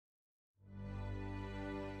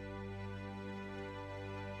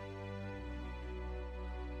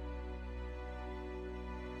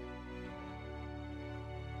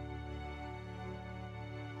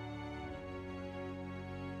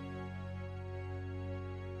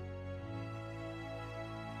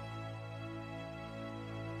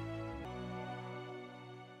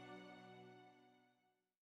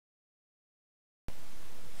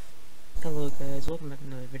welcome back to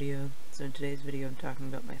another video. So in today's video I'm talking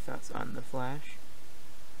about my thoughts on The Flash.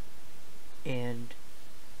 And,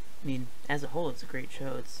 I mean, as a whole it's a great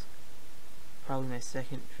show. It's probably my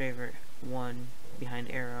second favorite one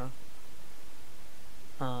behind Arrow.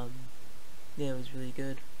 Yeah, it was really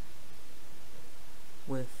good.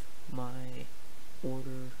 With my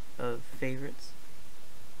order of favorites,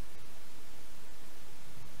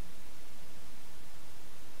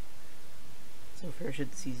 so first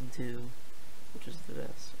it's season 2, which was the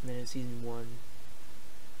best, and then it's season 1,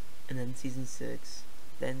 and then season 6,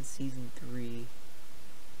 then season 3,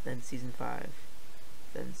 then season 5,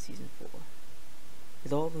 then season 4.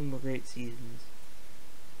 Because all of them were great seasons.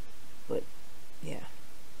 But, yeah.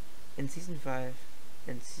 In season 5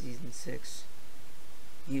 and season 6,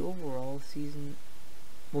 the overall season,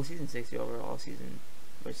 well, season 6, the overall season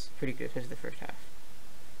was pretty good, especially the first half.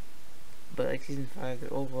 But like season 5, the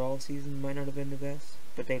overall season might not have been the best,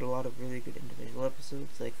 but they had a lot of really good individual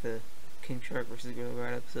episodes, like the King Shark versus Gorilla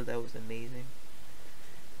Grodd episode, that was amazing.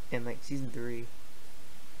 And like season 3,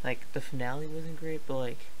 like the finale wasn't great, but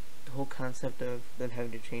like the whole concept of them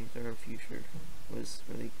having to change their own future was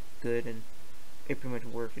really good, and it pretty much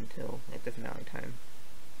worked until like the finale time.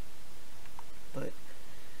 But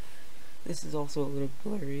this is also a little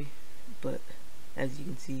blurry, but as you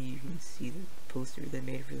can see the poster they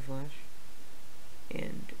made for The Flash,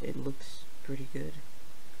 and it looks pretty good.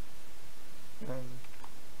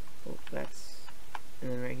 Well, that's,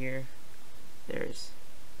 and then right here, there's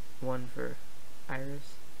one for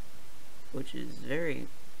Iris, which is very,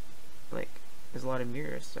 like, there's a lot of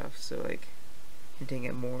mirror stuff, so like, hinting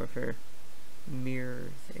at more of her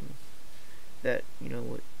mirror thing that, you know,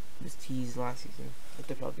 what was teased last season, that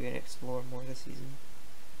they're probably going to explore more this season.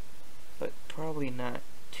 But probably not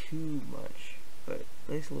too much, but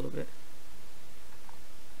at least a little bit.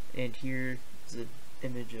 And here is an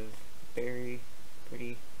image of Barry,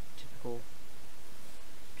 pretty typical,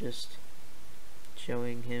 just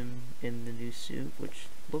showing him in the new suit, which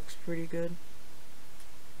looks pretty good.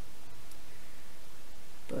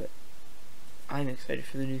 But I'm excited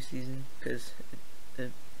for the new season, because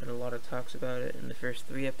there's been a lot of talks about it, and the first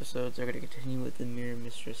 3 episodes are going to continue with the Mirror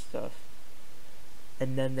Mistress stuff.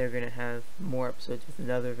 And then they're going to have more episodes with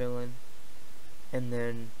another villain, and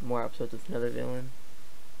then more episodes with another villain.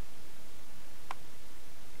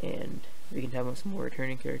 And we can have some more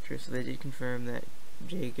returning characters, so they did confirm that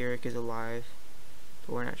Jay Garrick is alive,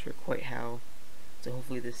 but we're not sure quite how. So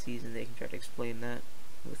hopefully this season they can try to explain that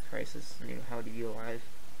with Crisis, you know, how to be alive.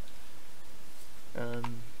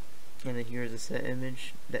 And then here's a set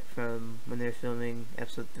image that from when they're filming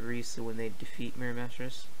episode 3, so when they defeat Mirror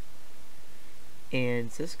Mistress.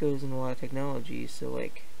 And Cisco's in a lot of technology, so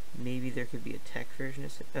like maybe there could be a tech version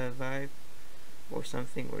of Vibe or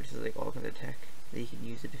something, or just like all kinds of tech that you can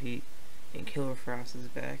use to defeat. And Killer Frost is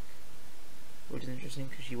back, which is interesting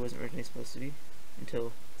because she wasn't originally supposed to be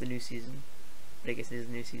until the new season, but I guess it is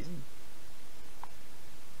the new season.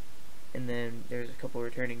 And then there's a couple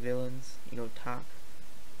returning villains. You know, Talk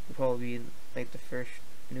will probably be in like the first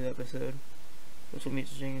new episode, which will be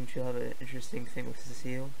interesting, and she'll have an interesting thing with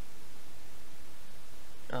Cecile.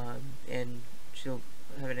 And she'll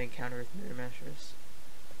have an encounter with Mirror Mistress.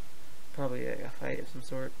 Probably a fight of some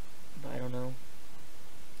sort, but I don't know.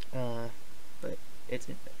 But it's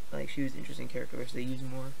like she was an interesting character, which they use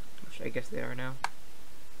more, which I guess they are now.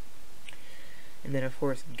 And then of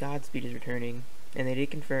course Godspeed is returning, and they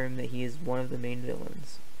did confirm that he is one of the main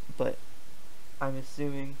villains. But I'm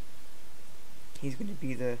assuming he's going to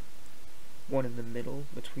be the one in the middle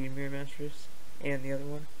between Mirror Mistress and the other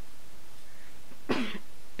one.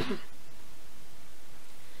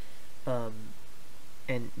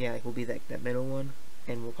 And yeah, like, we'll be that middle one,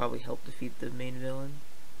 and will probably help defeat the main villain.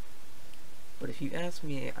 But if you ask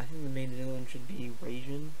me, I think the main villain should be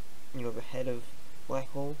Rajan, you know, the head of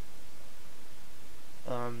Black Hole.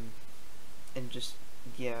 And just,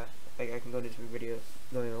 yeah, I can go into a video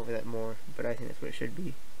going over that more, but I think that's what it should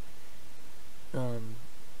be. And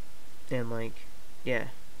like, yeah,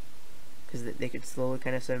 because they could slowly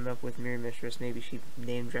kind of set him up with Mirror Mistress. Maybe she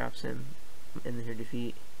name drops him in her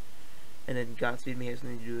defeat, and then Godspeed may have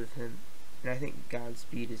something to do with him. And I think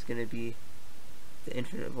Godspeed is going to be the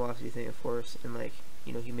infinite velocity thing, of course, and like,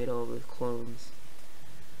 you know, he made all of those clones,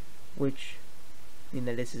 which, I mean,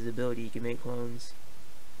 that is his ability, he can make clones.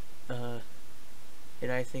 And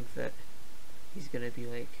I think that he's going to be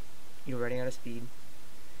like, you know, running out of speed,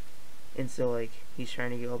 and so like, he's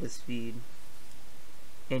trying to get all this speed,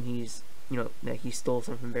 and he's, you know, like, he stole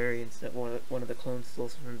some from Barry and stuff. One of the clones stole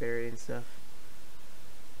some from Barry and stuff.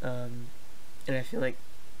 And I feel like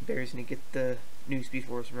Barry's gonna get the new Speed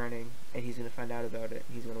Force running, and he's gonna find out about it,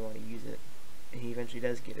 and he's gonna want to use it. and he eventually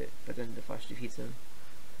does get it, but then the Flash defeats him.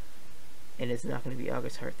 And it's not going to be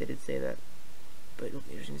August Hart, they did say that, but it'll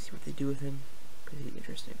be interesting to see what they do with him, because he's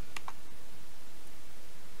interesting.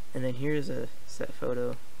 And then here's a set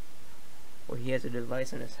photo where he has a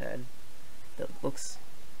device on his head that looks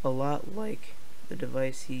a lot like the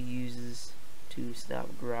device he uses to stop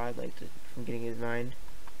Grodd, from getting his mind,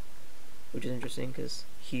 which is interesting because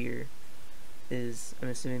here is, I'm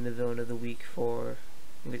assuming, the villain of the week for,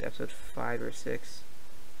 I think it's episode 5 or 6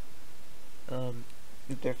 that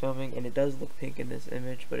they're filming, and it does look pink in this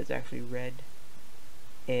image, but it's actually red.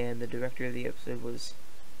 And the director of the episode was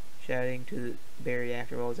shouting to Barry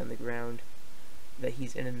after while he's on the ground that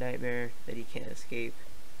he's in a nightmare that he can't escape,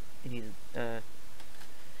 and he's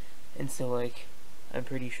and so I'm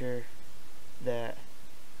pretty sure that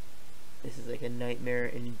this is like a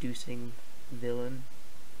nightmare-inducing villain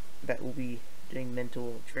that will be doing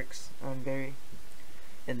mental tricks on Barry.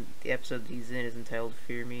 And the episode that he's in is entitled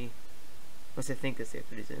Fear Me. Unless I think that's the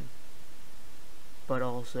episode he's in. But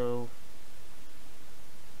also,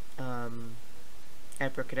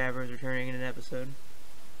 Abracadabra is returning in an episode.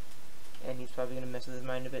 And he's probably going to mess with his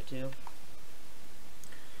mind a bit too.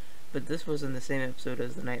 But this was in the same episode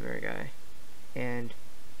as the Nightmare guy. And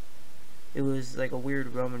it was like a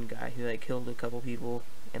weird Roman guy who killed a couple people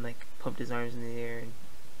and pumped his arms in the air and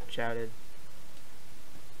shouted.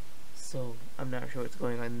 So I'm not sure what's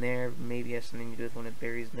going on there. Maybe it has something to do with one of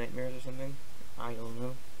Barry's nightmares or something. I don't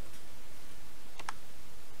know.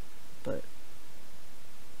 But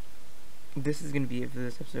this is going to be it for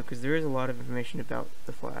this episode, because there is a lot of information about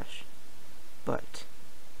the Flash. But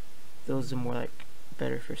those are more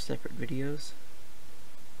better for separate videos.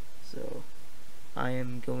 So I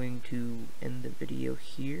am going to end the video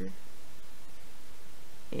here,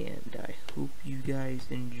 and I hope you guys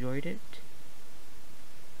enjoyed it.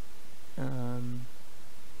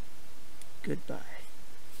 Goodbye.